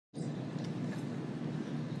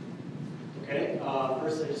Okay,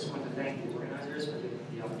 first I just want to thank the organizers for giving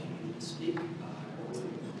me the opportunity to speak. I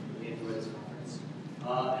really enjoyed this conference. And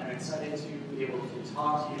I'm excited to be able to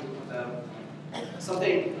talk to you about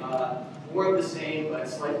something more of the same but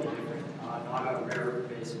slightly different, not a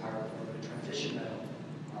rare-based pyrochlore, but a transition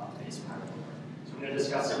metal-based pyrochlore. So I'm going to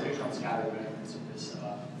discuss some neutron scattering measurements of this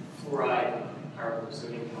fluoride pyrochlore,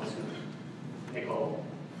 sodium calcium nickel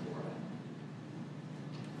fluoride.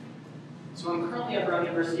 So I'm currently at Brown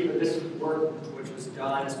University, but this work, which was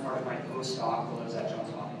done as part of my postdoc while I was at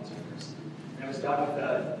Johns Hopkins University. And it was done with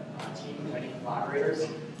a team of many collaborators.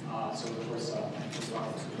 So of course, my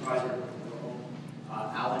postdoc supervisor,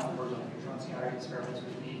 Alan, worked on neutron scattering experiments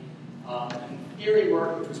with me. And theory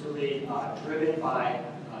work, which was really driven by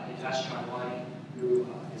Hitesh Chandwani, who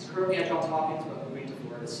is currently at Johns Hopkins, but moving to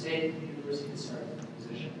Florida State University to start a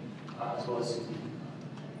position, as well as Susie.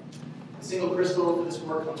 The single crystal for this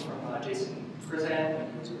work comes from Jason Krizan,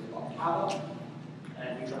 and he was with Bob Cava,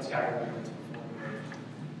 and neutron scattering measurements performed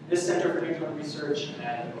this Center for Neutron Research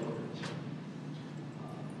and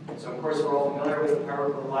so of course we're all familiar with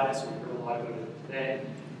pyrochlore lattice. We've heard a lot about it today.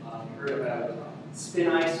 We heard about spin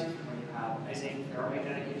ice when you have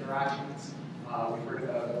antiferromagnetic interactions. We've heard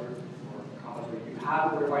about or compounds where you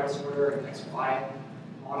have order by disorder and XY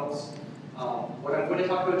models. What I'm going to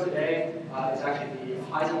talk about today is actually the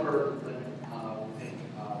Heisenberg limit. We think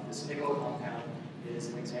this nickel compound is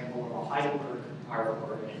an example of a Heisenberg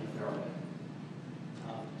pyrochlore antiferromagnet.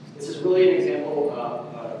 This is really an example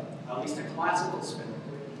of at least a classical spin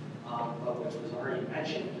but which was already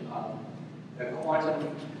mentioned. The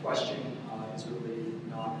quantum question is really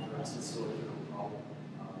not addressed. It's still a difficult problem.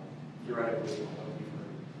 Theoretically, although we've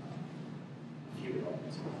heard a few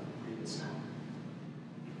developments in the previous talk.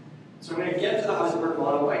 So I'm going to get to the Heisenberg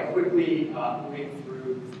model by quickly moving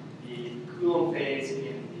through the Coulomb phase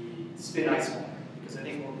in the spin ice model, because I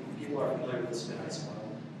think more people are familiar with the spin ice model.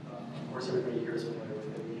 Of course, everybody here is familiar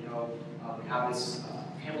with it. We know we have this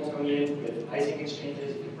Hamiltonian with Ising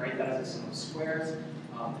exchanges. You can write that as a sum of squares.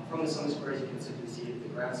 From the sum of squares, you can simply see the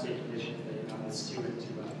ground state condition that you have this 2 into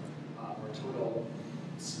or total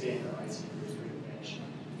spin or Ising rate of vanishing.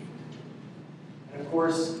 And of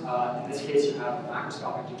course, in this case, you have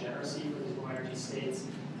macroscopic degeneracy for these low energy states,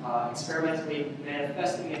 experimentally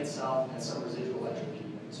manifesting itself as some residual entropy,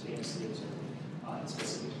 and was famously observed in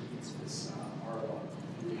specific heats, this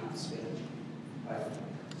R3 spin by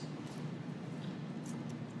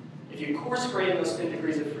If you coarse grain those spin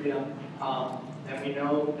degrees of freedom, then we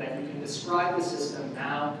know that you can describe the system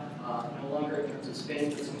now no longer in terms of spin,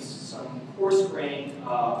 but some coarse grained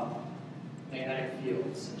magnetic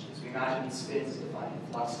fields, essentially. So we imagine these spins as defined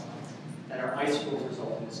in flux lines that are isotopes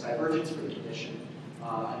result in this divergence for the condition.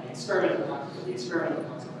 And the experimental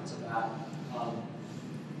consequence of that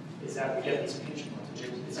is that we get these pinch points,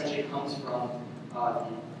 which essentially comes from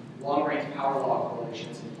the long-range power law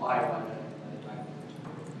correlations implied by the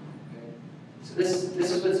So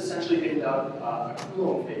this is what's essentially been dubbed a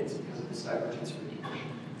Coulomb phase because of this divergence for the condition.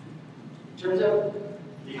 Turns out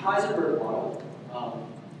the Heisenberg model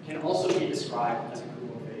can also be described as a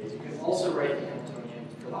Coulomb phase. You can also write the Hamiltonian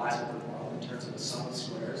for the Heisenberg model in terms of the sum of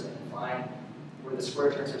squares and find where the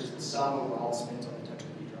square terms are just the sum over all the spins on the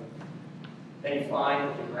tetrahedron. Then you find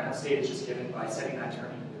that the ground state is just given by setting that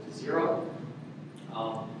term equal to 0.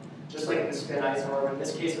 Just like in the spin ice, however, in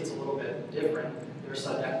this case it's a little bit different. There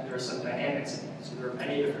are some dynamics in it, so there are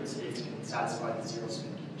many different states that can satisfy the 0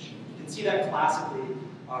 spin condition. You can see that classically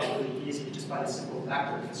really easy just by the simple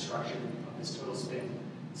vector construction of this total spin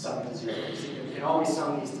summing to 0. So you can always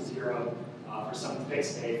sum these to 0 for some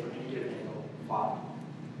fixed state for any given angle phi.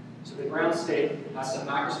 So the ground state has some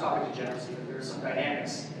macroscopic degeneracy, but there are some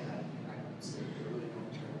dynamics in that ground state that are really no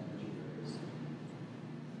internal energy barriers.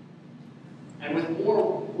 And with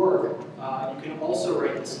more work, you can also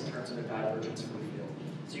write this in terms of a divergence from the field.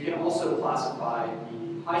 So you can also classify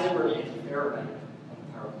the Heisenberg antiferromagnet on the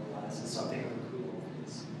pyrochlore lattice as something of a Coulomb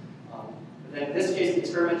phase. And then in this case, the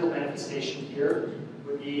experimental manifestation here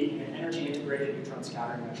would be an energy-integrated neutron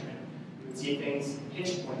scattering measurement. You would see things,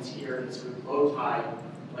 pinch points here in this sort of low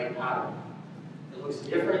tide-like pattern. It looks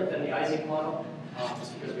different than the Ising model,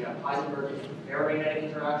 just because we have Heisenberg antiferromagnetic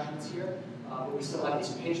interactions here, but we still have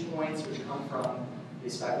these pinch points which come from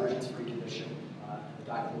this divergence-free condition,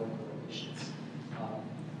 the dipole correlations.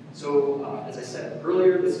 So, as I said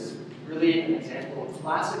earlier, this is really an example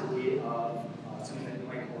classically of something that you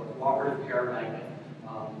might call a cooperative paramagnet, a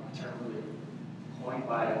term really coined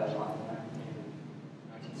by John in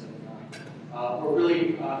 1979. Or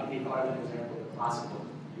really can be thought of as an example of a classical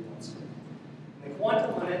U1 spin. In the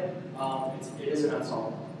quantum limit, it is an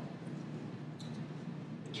unsolved problem.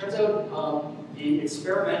 It turns out the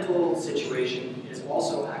experimental situation is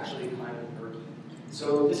also actually kind of murky.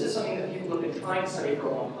 So this is something that people have been trying to study for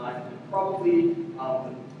a long time, and probably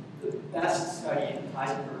the best studied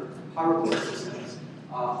Heisenberg pyrochlore systems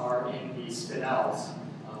are in the spinels,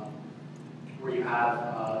 where you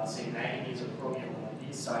have, say, manganese or chromium on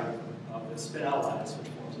the side of the spinel lattice, which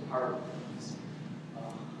forms a pyrochlore.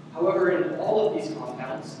 However, in all of these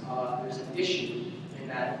compounds, there's an issue in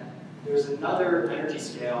that there's another energy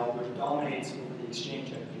scale which dominates over the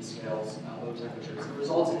exchange energy scales at low temperatures. It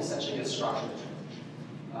results in essentially a structural transition.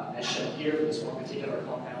 As shown here for this one particular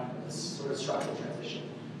compound, this sort of structural transition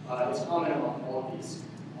is common among all of these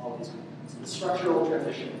compounds. The structural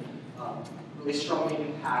transition really strongly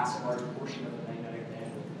impacts a large portion of the magnetic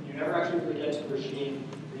bandwidth. You never actually really get to a regime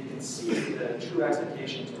where you can see the true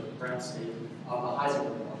excitations or ground state of the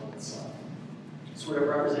Heisenberg model itself. Sort of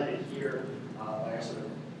represented here by a sort of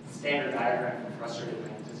standard diagram for frustrated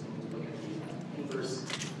magnetism. We look at the inverse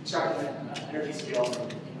extracting energy scale from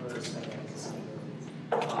the inverse magnetism.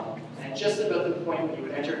 And just about the point when you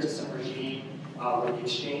would enter into some regime where the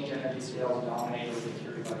exchange energy scales dominate over the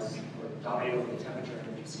Curie device, or dominate over the temperature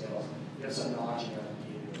energy scales, you have some non-generic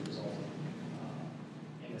behavior resulting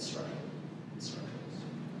in the structure,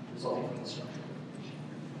 resulting from the structure.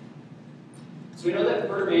 So we know that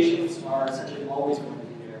perturbations are essentially always going to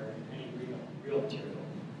be there in any real material.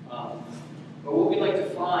 But what we'd like to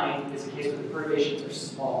find is a case where the perturbations are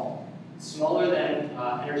small, smaller than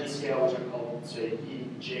energy scale, which are called, say, E,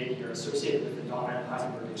 J here, associated with the dominant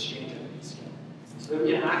Heisenberg exchange energy scale. So that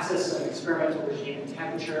we can access an experimental regime in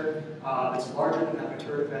temperature that's larger than that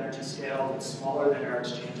perturbative energy scale, that's smaller than our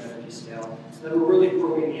exchange energy scale, so that we're really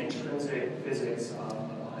probing the intrinsic physics of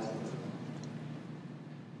the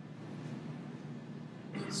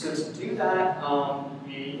Heisenberg. So to do that,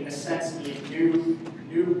 we, in a sense, need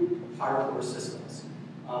new pyrochlore systems.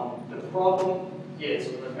 The problem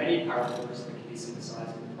is, there are many pyrochlores that can be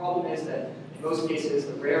synthesized. The problem is that in most cases,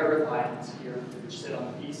 the rare earth ions here, which sit on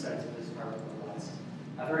the B sides of this pyrochlore lattice,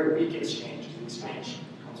 have very weak exchange. The exchange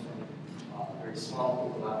comes from very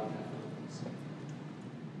small overlapping networks.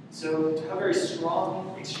 So to have a very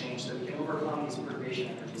strong exchange so that we can overcome these perturbation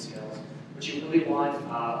energy scales, what you really want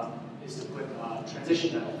is to put transition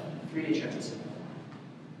metal, 3D transition metal,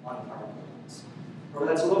 on the pyrochlore. However,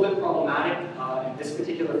 that's a little bit problematic in this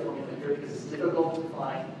particular formula here because it's difficult to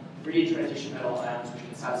find 3D transition metal ions which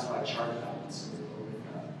can satisfy charge balance, or with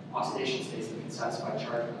oxidation states that can satisfy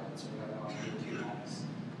charge balance when we have oxygen 2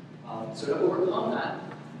 atoms. So to overcome that,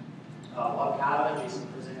 Bob Cava and Jason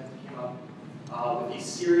Prison came up with these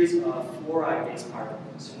series of fluoride-based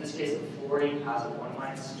pyrochlores. So in this case, the fluorine has a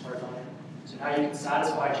 1- charge on it. So now you can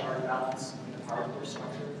satisfy charge balance in the pyrochlore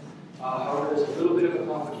structure. However, there's a little bit of a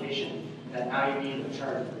complication that now you need a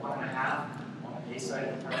charge of 1.5 on the A side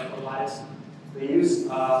of the pyrochlore lattice. They use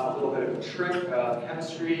a little bit of a trick of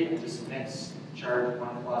chemistry and just mix charge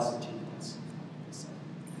 1+ and 2+.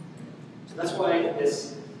 So that's why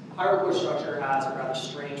this pyrochlore structure has a rather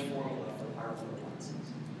strange formula for pyrochlore lattices.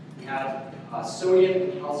 We have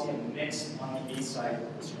sodium and calcium mixed on the A side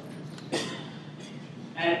of the structure.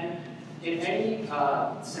 And in any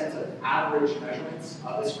sense of average measurements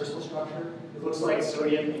of this crystal structure, it looks like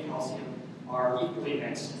sodium and calcium are equally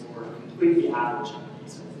mixed or completely averaged on the A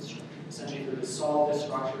side of the structure. Essentially, to solve this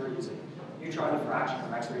structure using neutron diffraction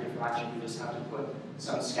or X-ray diffraction, you just have to put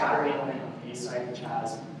some scattering element on the A side, which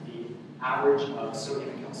has the average of sodium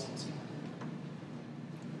and calcium scattered.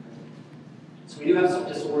 So we do have some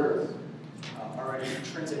disorder already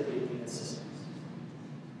intrinsically in the system.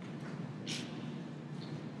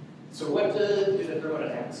 So what do the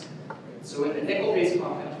thermodynamics? So in the nickel-based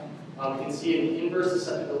compound, we can see an inverse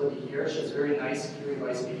susceptibility here. It shows very nice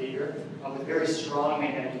Curie-Weiss behavior with very strong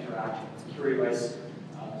magnetic interaction. It's Curie-Weiss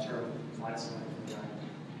term,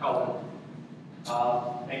 Kelvin.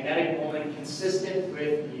 Magnetic moment consistent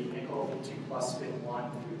with the nickel 2+ spin 1,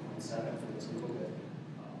 3.7, so it's a little bit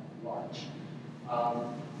large.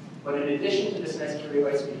 But in addition to this nice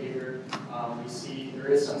Curie-Weiss behavior, we see there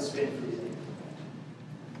is some spin freezing.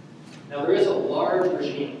 Now there is a large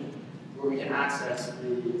regime where we can access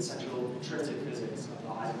the essential intrinsic physics of the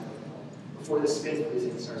Heisenberg model before the spin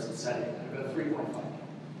freezing starts to set in at about 3.5 Kelvin.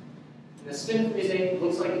 And the spin freezing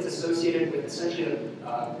looks like it's associated with essentially a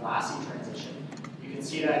glassy transition. You can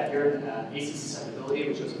see that here in the AC susceptibility,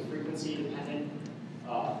 which shows a frequency dependence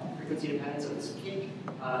of this peak,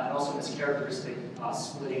 and also this characteristic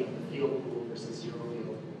splitting of the field pool versus zero field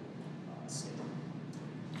pool state.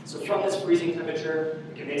 So from this freezing temperature,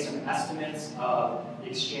 we can make some estimates of the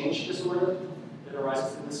exchange disorder that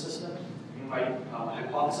arises in the system. We might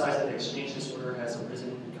hypothesize that the exchange disorder has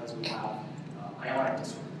arisen because we have ionic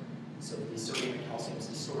disorder. So the sodium and calcium is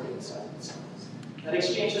distorting the size of the cells. That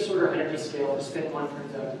exchange disorder energy scale for spin 1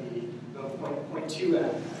 turns out to be about 0.2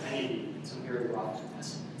 at MeV, some very rough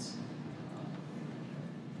estimates.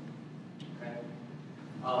 Okay.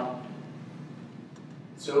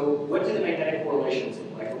 So what do the magnetic correlations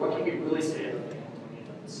look like, or what can we really say about the Hamiltonian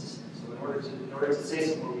of the system? So in order to say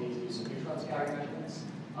some more, we need to use some neutron scattering measurements.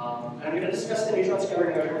 And I'm going to discuss the neutron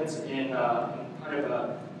scattering measurements in kind of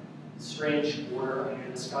a strange order. I'm going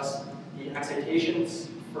to discuss the excitations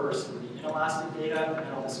first, or the inelastic data, and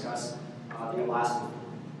then I'll discuss the elastic.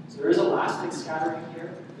 So there is elastic scattering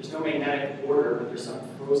here. There's no magnetic order, but there's some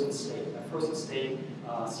frozen state. That frozen state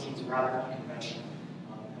seems rather unconventional.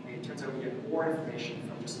 And it turns out we get more information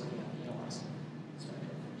from just looking at the inelastic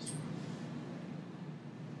spectrum first.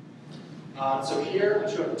 So here I'm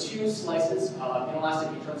showing two slices of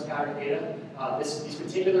inelastic neutron scattering data. These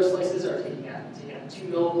particular slices are taking at 2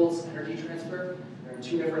 millivolts energy transfer. They're in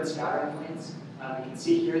 2 different scattering planes. You can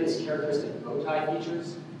see here these characteristic bow tie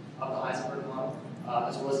features of the Heisenberg model,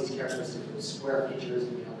 as well as these characteristic square features of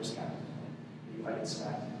the other scattering plane that you might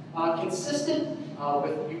expect. Consistent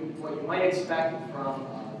with what you might expect from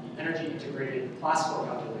the energy integrated classical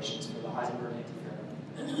calculations for the Heisenberg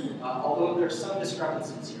antiferromagnet. Although there are some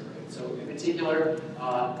discrepancies here. So in particular,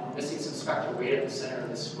 we're missing some spectral weight at the center of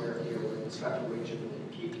this square here, where the spectral weight should really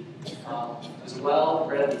peak. As well,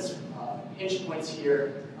 right at these pinch points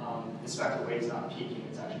here, the spectral weight is not peaking,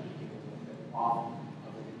 it's actually peaking a little bit off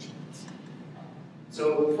of the pinch points. So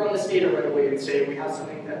from this data right away, you'd say we have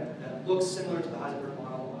something that looks similar to the Heisenberg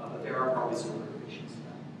model, but there are probably some perturbations to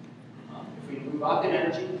that. If we move up in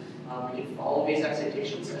energy, we can follow these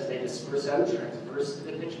excitations as they disperse out, transverse to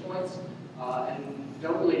the pinch points, and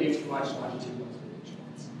don't really do too much longitudinal to the pinch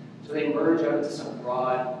points. So they merge out into some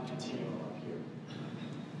broad continuum up here.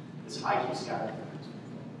 This high Q scattering.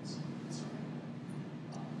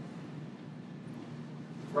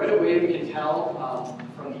 Right away, we can tell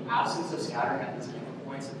from the absence of scattering at these given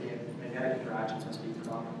points that the magnetic interactions must be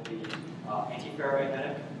predominantly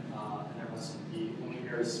antiferromagnetic, and there must be only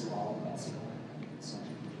very small signal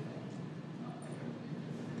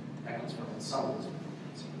that comes from some of those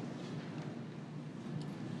points.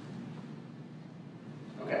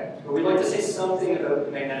 Okay, but we'd like to say something about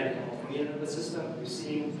the magnetic Hamiltonian of the system. We've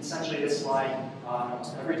seen essentially this slide on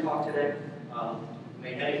almost every talk today.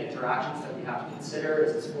 Magnetic interactions that we have to consider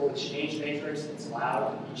is this full exchange matrix that's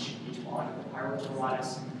allowed in each bond of the pyrochlore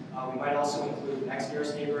lattice. We might also include next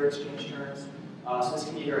nearest neighbor exchange terms. So this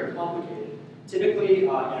can be very complicated. Typically, in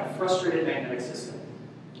a frustrated magnetic system,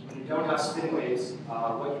 when you don't have spin waves,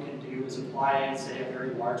 what you can do is apply, say, a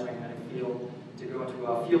very large magnetic field to go into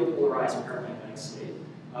a field polarized paramagnetic state.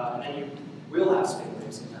 And then you will have spin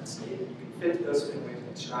waves in that state. You can fit those spin waves and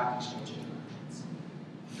extract exchange interactions.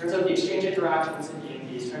 Turns out the exchange interactions in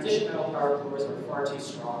these transition metal pyrochlores are far too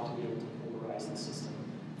strong to be able to polarize the system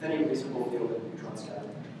with any reasonable field of neutron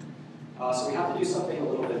scattering. So we have to do something a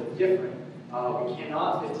little bit different. We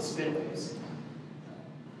cannot fit to spin waves.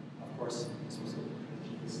 Of course, this was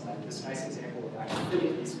this nice example of actually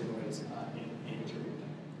fitting these spin waves in material.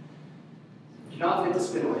 We cannot fit to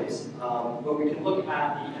spin waves, but we can look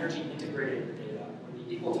at the energy integrated data, or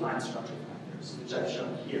the equal time structure factors, which I've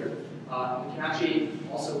shown here. We can actually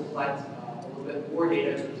also collect a little bit more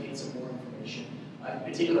data to obtain some more information. In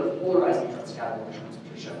particular, polarized neutron scattering measurements,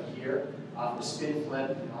 which are shown here, for spin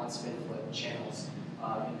flip and non-spin flip channels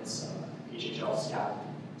in this HHL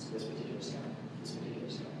scattering. So this particular scattering. So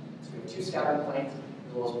we have 2 scattering planes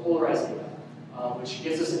as well as polarized data, which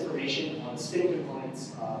gives us information on the spin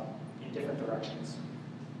components in different directions.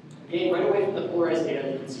 Again, right away from the polarized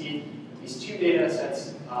data, you can see that these 2 data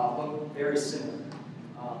sets look very similar.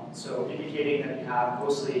 So indicating that we have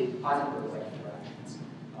mostly Heisenberg-like interactions,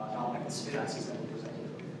 not like the spin axes that we presented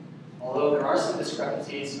earlier. Although there are some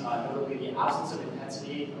discrepancies, notably the absence of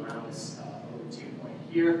intensity around this O2 point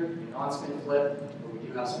here in non-spin flip, where we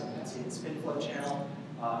do have some intensity in the spin flip channel.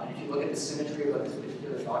 And if you look at the symmetry of this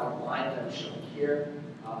particular dotted line that I'm showing here,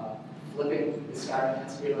 flipping the scattering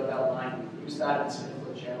intensity of that line, we lose that in the spin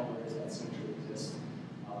flip channel, whereas that symmetry exists in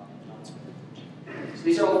non-spin flip channel. So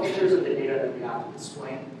these are all features of the data that we have to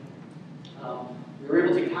explain. We were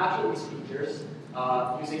able to capture these features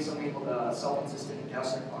using something called a self-consistent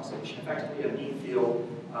Gaussian approximation, effectively a mean field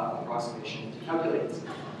approximation to calculate these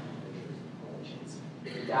correlations.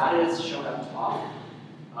 The data is shown up top.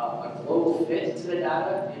 A global fit to the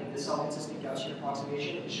data in the self-consistent Gaussian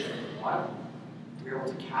approximation is shown at the bottom. We were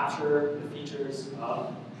able to capture the features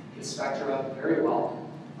of the spectra very well.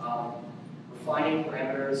 Refining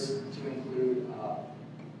parameters to include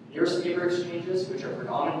nearest neighbor exchanges, which are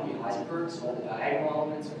predominantly Heisenberg, so all the diagonal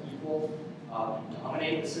elements are equal.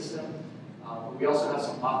 dominate the system. But we also have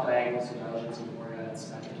some off diagonal diagonals in Moria and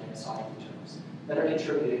symmetric anisotropy terms that are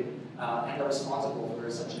contributing and are responsible for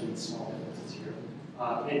essentially these small differences here.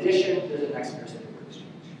 In addition, there's an X-interest paper exchange.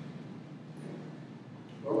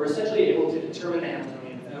 But we're essentially able to determine the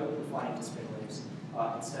Hamiltonian without refining to spin waves,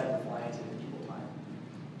 instead refining to equal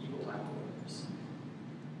time coordinates.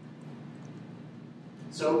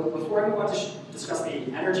 So before I move on to discuss the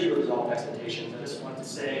energy resolved excitations, I just want to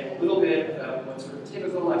say a little bit about what sort of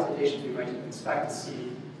typical excitations we might expect to see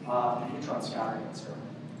in neutron scattering experiment.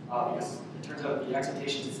 Because it turns out the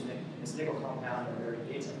excitations in this nickel compound are very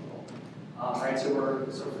atypical. Right, so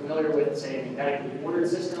we're sort of familiar with, say, magnetically ordered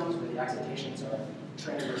systems where the excitations are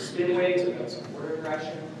transverse spin waves or some order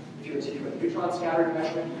direction. If you were to do a neutron scattering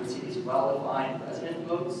measurement, you would see these well-defined resonant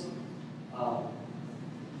modes.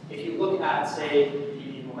 If you look at, say,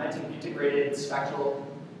 the momentum integrated spectrum,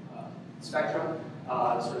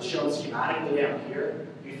 sort of shown schematically down here,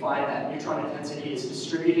 you find that neutron intensity is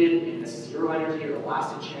distributed in the zero energy or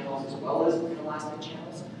elastic channels as well as inelastic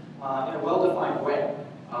channels in a well-defined way.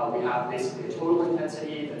 We have basically a total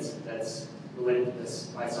intensity that's related to this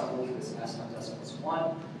by some rule, this S times S plus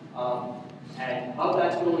 1. And of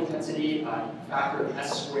that total intensity, a factor of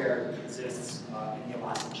S squared exists in the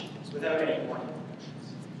elastic channels without any quantum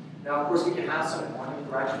corrections. Now, of course, we can have some quantum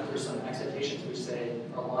corrections or some excitations which say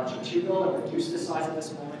are longitudinal and reduce the size of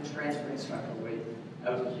this moment, transferring spectral weight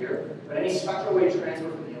out to here. But any spectral weight transfer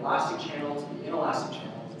from the elastic channel to the inelastic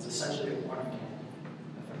channels is essentially a quantum mechanical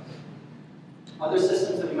effect. Other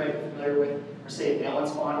systems that we might be familiar with are, say,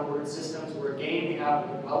 valence bond ordered systems, where again we have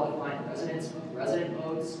well-defined resonant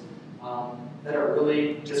modes that are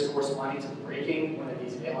really just corresponding to breaking one of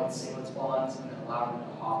these valence-valence bonds and then allowing them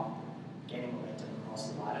to hop, gaining momentum across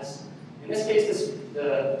the lattice. In this case,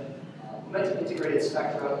 the momentum integrated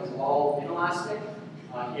spectra is all inelastic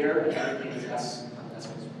here, and everything is S. So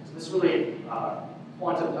this is really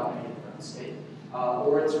quantum dominated ground state.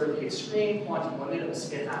 Or in sort of the extreme quantum limit of a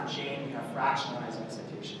spin half chain, we have fractionalized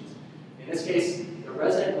excitations. In this case, the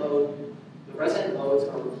resonant modes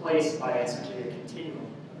are replaced by essentially a continuum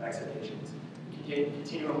of excitations. The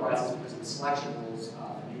continuum rises because of the selection rules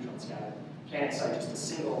for neutron scattering. Can't excite just a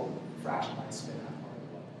single fractionalized spin half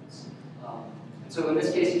particle. And so in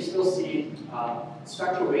this case, you still see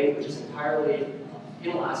spectral weight, which is entirely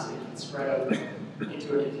inelastic and spread out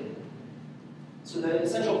into a continuum. So the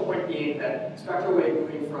essential point being that spectral weight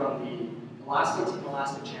moving from the elastic to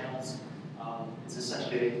inelastic channels is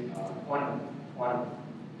essentially quantum mechanical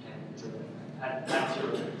driven at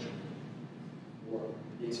zero temperature, or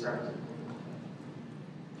the experimental.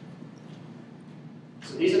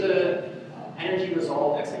 So these are the energy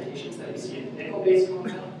resolved excitations that we see in the nickel-based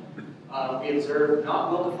compound. We observe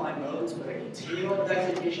not well-defined modes, but a continuum of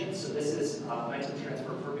excitations. So this is momentum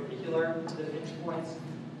transfer perpendicular to the pinch points.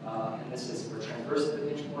 And this is for transverse to the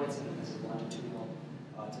pinch points, and then this is longitudinal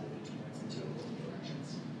to the pinch points in two opposing directions.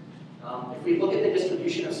 If we look at the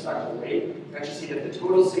distribution of spectral weight, we actually see that the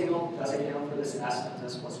total signal does account for this S times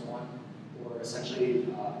S plus 1, or essentially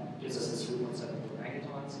gives us this 3.74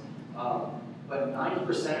 magnetons. But 90%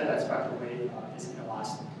 of that spectral weight is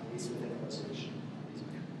inelastic, at least within the resolution of these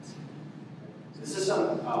measurements. So this is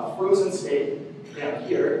some frozen state down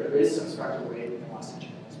here. There is some spectral weight in elastic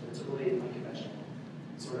channels, but it's a really unconventional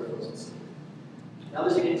sort of frozen state. Now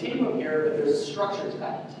there's a continuum here, but there's a structure to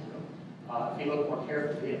that continuum. If you look more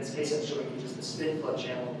carefully, in this case I'm showing you just the spin flood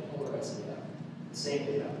channel and the polarized data, the same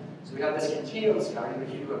data. So we have this continuum scattering, but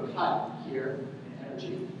if you do a cut here in energy,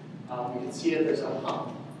 you can see that there's a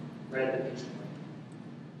hump right at the pinch point.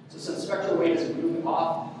 So some spectral weight is moving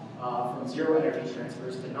off from zero energy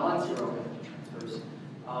transfers to non-zero energy transfers.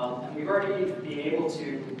 And we've already been able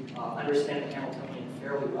to understand the Hamiltonian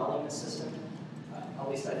fairly well in this system. At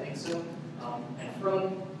least I think so. And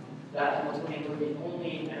from that Hamiltonian, the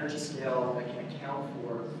only energy scale that can account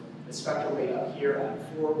for the spectral weight up here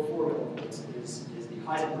at 4 millivolts is the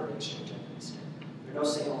Heisenberg exchange energy scale. There are no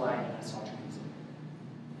single line anisotropies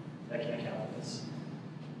that can account for this.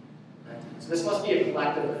 Okay. So this must be a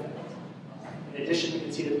collective effect. In addition, we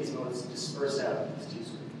can see that these modes disperse out in these two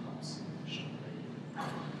sort of humps.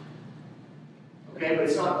 Okay, but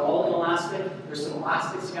it's not all inelastic. There's some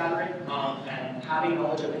elastic scattering, and having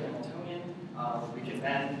knowledge of the Hamiltonian, we can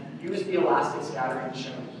then use the elastic scattering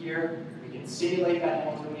shown here. We can simulate that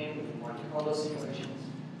Hamiltonian with Monte Carlo simulations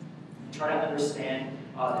and try to understand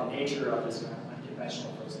the nature of this kind of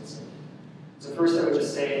unconventional frozen state. So first, I would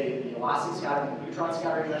just say the elastic scattering, the neutron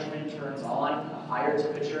scattering measurement turns on at a higher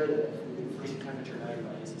temperature than the freezing temperature measured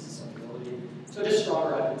by AC susceptibility. So just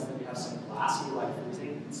stronger evidence that we have some glassy-like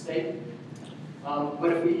freezing state.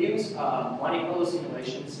 But if we use Monte Carlo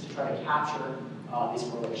simulations to try to capture these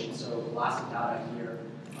correlations, so elastic data here,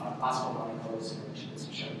 classical Monte Carlo simulations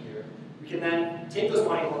shown here, we can then take those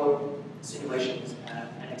Monte Carlo simulations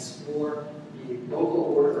and explore the local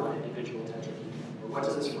order on individual tetrahedron, or what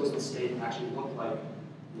does this frozen state actually look like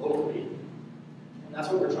locally. And that's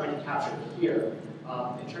what we're trying to capture here.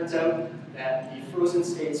 It turns out that the frozen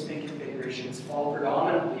state spin configurations fall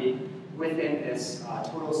predominantly within this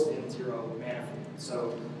total spin zero manifold.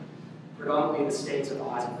 So predominantly the states of the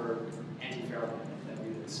Heisenberg antiferromagnet that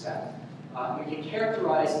we would expect. We can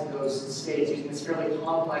characterize those states using this fairly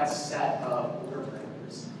complex set of order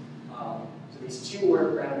parameters. So these two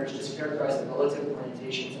order parameters just characterize the relative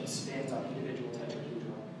orientations of spins on individual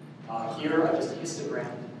tetrahedron. Here I just histogrammed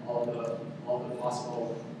all the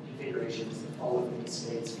possible configurations that fall within these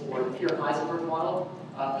states for the pure Heisenberg model,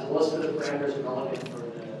 as well as for the parameters relevant for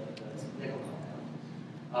the nickel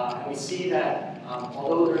compound. And we see that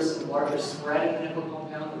although there is some larger spread in the nickel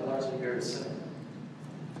compound, they're largely very similar.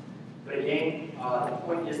 But again, the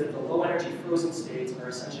point is that the low energy frozen states are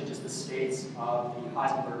essentially just the states of the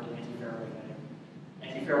Heisenberg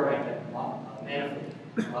antiferromagnet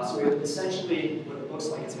manifold. So we have essentially what it looks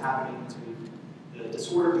like is happening is the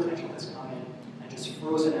disorder potential has come in and just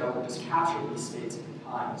frozen out, or just captured these states in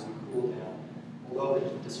time as we cool down below the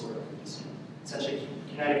disorder is essentially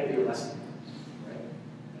kinetically arrested. Right?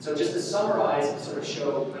 And so just to summarize, to sort of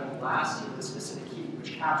show kind of lasting the specific heat,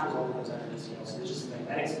 which captures all of those energies, so there's just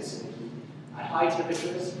magnetic specific heat. At high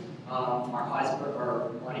temperatures, our Heisenberg, our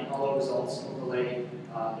Monte Carlo results overlay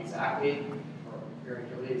exactly, or very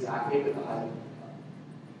nearly exactly with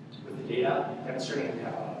the data, demonstrating that we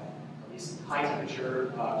have at least high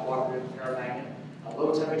temperature cooperative paramagnet. At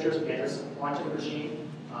low temperatures, we enter some quantum regime.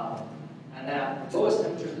 And then at lowest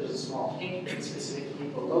temperatures, there's a small kink in specific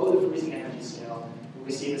heat below the freezing energy scale, where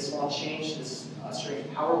we see a small change, this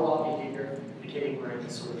strange power law behavior, indicating we're in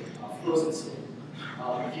this sort of frozen state.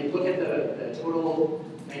 If you look at the total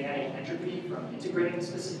magnetic entropy from integrating the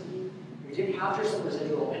specific heat, we do capture some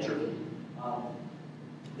residual entropy.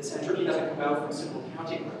 This entropy doesn't come out from simple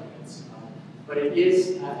counting arguments, but it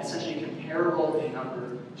is essentially comparable in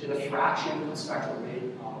number to the fraction of spectral rate,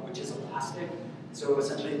 which is elastic. So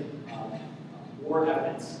essentially, more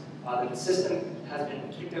evidence that the system has been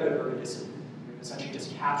kicked out of ergodicity. We've essentially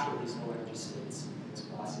just captured these low energy states in this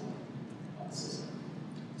classic system.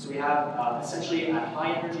 So we have essentially at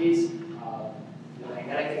high energies, the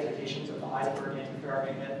magnetic excitations of the Heisenberg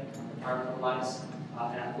antiferromagnet, the pyrochlores,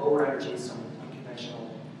 and at lower energies, some unconventional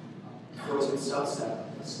frozen subset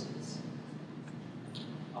of the states.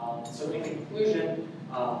 So in conclusion,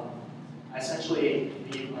 I essentially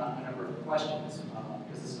leave a number of questions,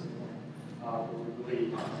 because this is a point where we really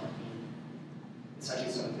need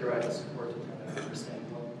essentially some theoretical support to kind of understand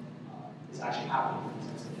what is actually happening with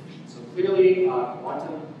these excitations. So clearly,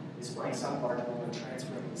 quantum is playing some large role in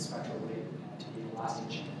transferring the spectral rate to the elastic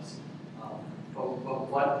channels. But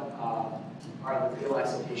what are the real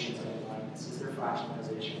excitations underlying this? Is there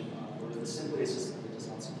fractionalization, or is it simply a system that does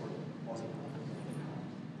not support quasi-quantum?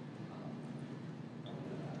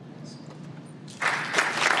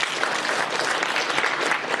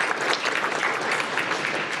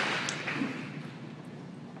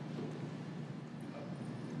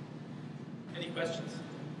 Any questions?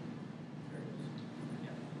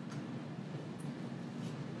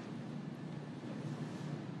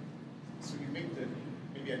 So you make the,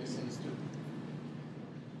 maybe I misunderstood.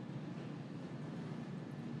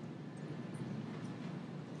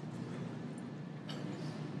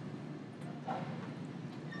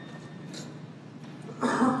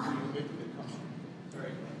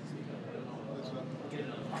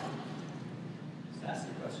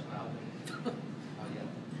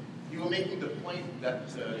 You were making the point that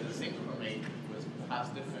the synchromate was perhaps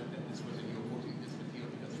different, and this was a new coating this material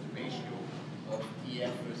because of the ratio of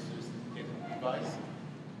EF versus the device.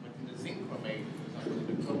 But in the synchromate, for example, in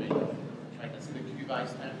the chromate, right, I see the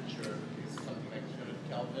device temperature is something like 200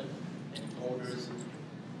 Kelvin, and it orders.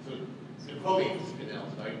 So the chromate is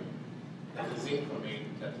spinels, right? And the synchromate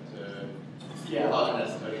that Alden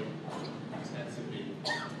has studied extensively.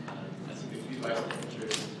 I think the device temperature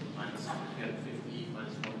is minus 350,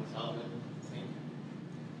 minus 1 Kelvin, same.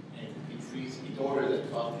 And it orders at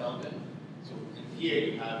 12 Kelvin. So in here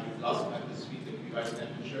you've lost back the speed, the device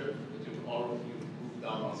temperature, but you've moved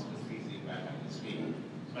down also the freezing back at the speed.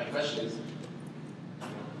 So my question is,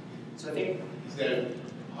 So I think,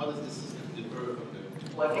 how does the system differ from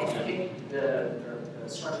the? well, I think the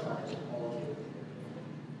structure factors are all here.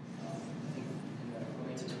 I think in the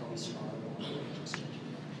chromates it's probably stronger than the exchange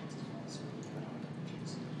reactions as well. So we can have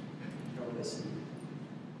changes. You know this.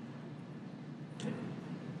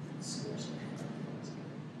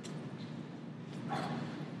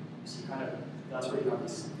 So you kind of, that's where you have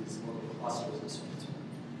these local clusters of sorts.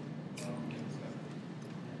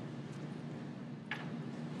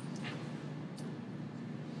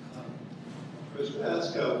 I was going to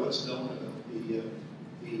ask what's known about the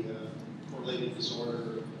correlated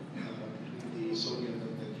disorder between the sodium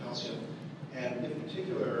and the calcium, and in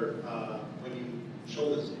particular, when you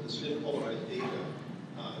show the spin polarized data,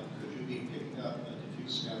 could you be picking up a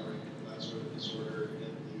diffuse scattering of that sort of disorder in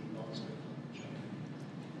the non-spin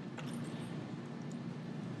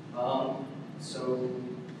channel? So,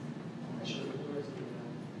 I'm not sure the polarized data.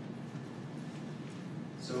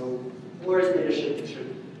 So, polarized data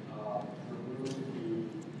should remove the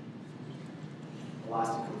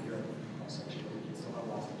elastic coherent cross-section, but we can still have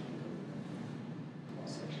elastic coherent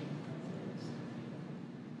cross-section.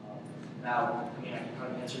 Now, I mean, I can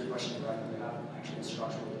kind of answer your question directly. We have actual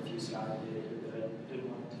structural diffuse scattering data here that I didn't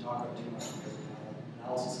want to talk about too much because the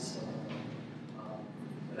analysis is still ongoing.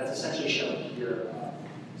 But that's essentially shown here.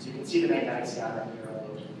 So you can see the magnetic scattering here,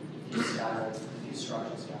 although diffuse scattering, diffuse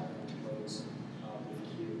structural scattering, which goes with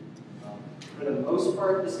Q. For the most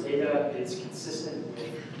part, this data is consistent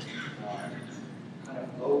with kind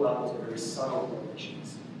of low levels of very subtle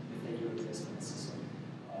correlations if they do exist in the system.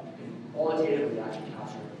 You can qualitatively actually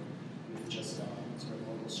capture it with just sort of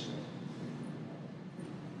local string.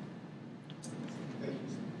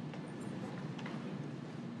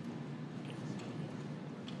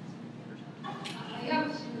 I have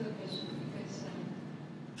a similar question because,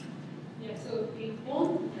 yeah, so the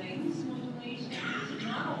bond length modulation is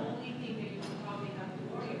not the only thing that you probably have to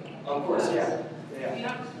worry about. Of course, yeah. Yeah. You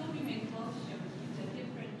have sodium and calcium, it's a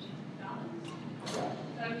different balance. Yeah. So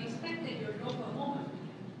I would expect that your local moment,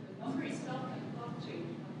 the number itself can fluctuate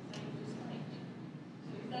from site to site.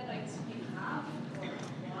 So is that like spin half or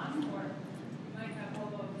one, or you might have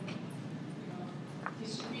all of,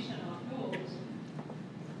 distribution of nodes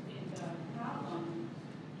in the problem.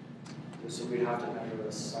 So we'd have to measure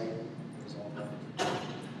a site result. I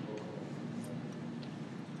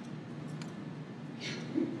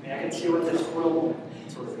mean, I can see what the total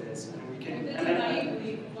sort of is, and we can. That's And then,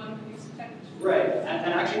 naively one would expect. right,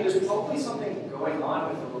 and actually, there's probably something going on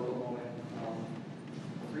with the local moment.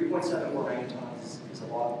 3.74 megatons is a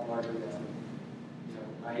lot larger than,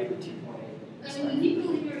 naively 2.8. I mean, the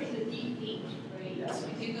nickel here is a D8, right? Yes.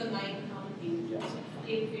 If you go line counting, Yes.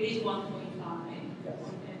 it is 1.5 Yes.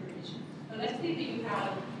 on average. But let's say that you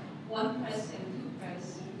have one press and two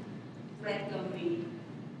press randomly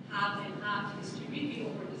half and half distributed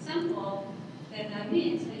over the sample, then that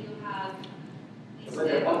means that you have But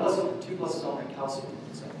then 2 plus is only calcium,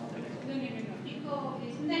 so not the nickel. No. Nickel,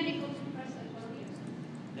 isn't that nickel two press as well?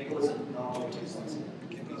 Nickel is not only 2 plus.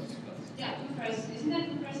 Yeah, two press. Isn't that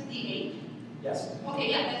two press D8? Yes. Okay,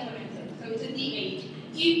 yeah, that's what I'm saying. So it's a D8.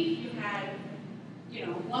 If you had,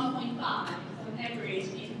 1.5 on average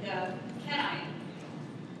in the cation,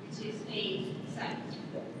 which is a site.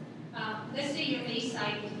 Let's say your A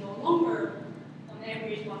site is no longer on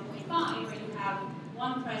average 1.5, but you have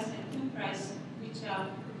one press and two press, which are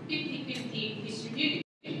 50-50 distributed.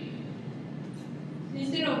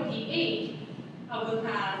 Instead of D8, I will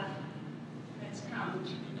have, let's count,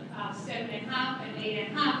 7.5 and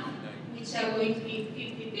 8.5, which are going to be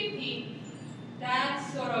 50-50.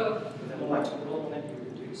 That's sort of. But then my total limit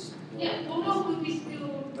you reduce. Yeah, total would be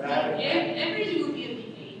still. But I have average would be a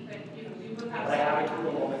D8, but you will have. But I have a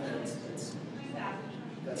total moment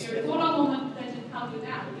that's your total moment doesn't count with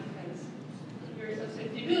that because your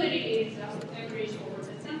susceptibility is average over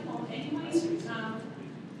the sample anyway.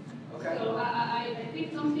 okay. So I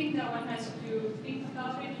think something that one has to think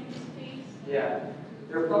about it in this case. Yeah.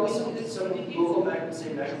 There are probably some local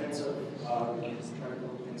measurements of try to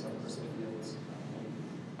look things like crystal fields,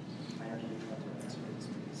 energy transfer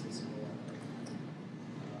spaces,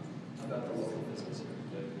 about the local physics.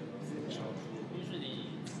 Usually,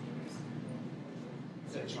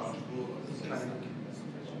 is that charge rule or is it Kind of.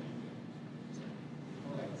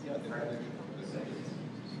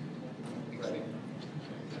 Right.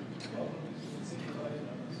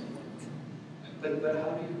 But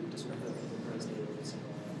how do you describe the polarized data with single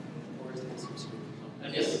polarized data seems to be? I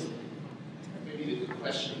guess maybe the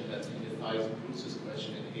question that unifies Bruce's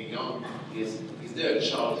question and Hey Young is there a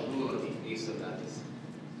charge rule on the ace of lattice?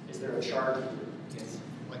 Is there a charge? Yes.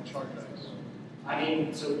 Like charge dice. I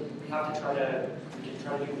mean, so we have to we can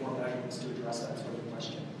try to do more measurements to address that sort of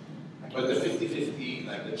question. But the 50-50,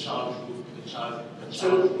 like the charge rule,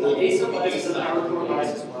 So the rule, ace of lattice ace is a lattice, pyrochlore ace.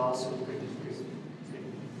 bias as well, so you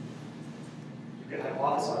could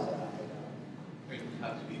hypothesize that. It would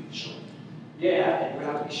have to be shown. Yeah, it would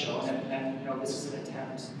have to be shown, and this is an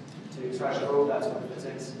attempt to try to show that sort of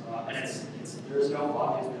physics. And there's no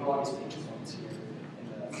obvious pinch points here in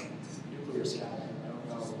the nuclear scattering. I don't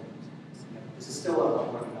know. This is still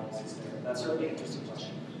a one analysis there. That's certainly an interesting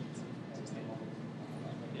question.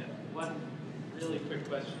 Yeah, one really quick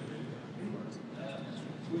question.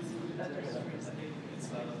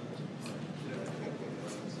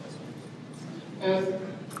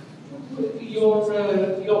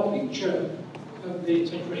 Your picture of the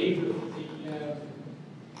tetrahedron,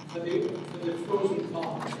 for the frozen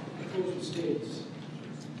part, the frozen states,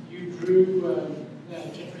 you drew the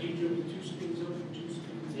tetrahedron with two spins up and two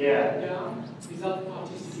spins down. Is that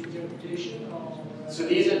artistic interpretation, or? So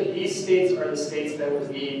these states are the states that would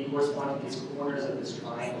be correspond to these corners of this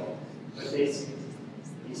triangle. But these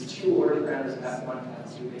two order parameters F1 and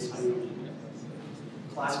F2 basically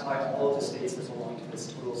classify all of the states that belong to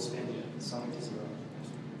this total spin summing to 0.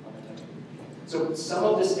 So some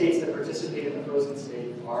of the states that participate in the frozen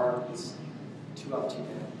state are these 2 up, 2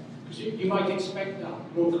 down. Because you might expect that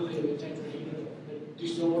locally in the tetrahedron, the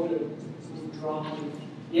disorder will drive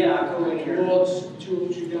towards 2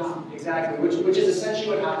 up, 2 down. Exactly, which is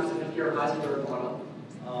essentially what happens in the pure Heisenberg model.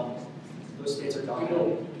 Those states are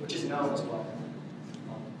dominant, which is known as well.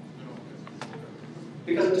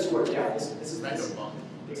 Because of disorder, yeah. This is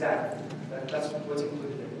exactly. That's what's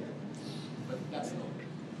included in here. But that's not.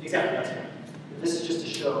 Exactly, that's right. This is just to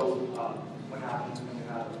show what happens when you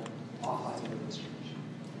have off Heisenberg distribution.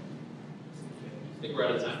 I think we're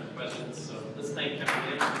out of time for questions, so let's thank Kemp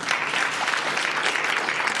again.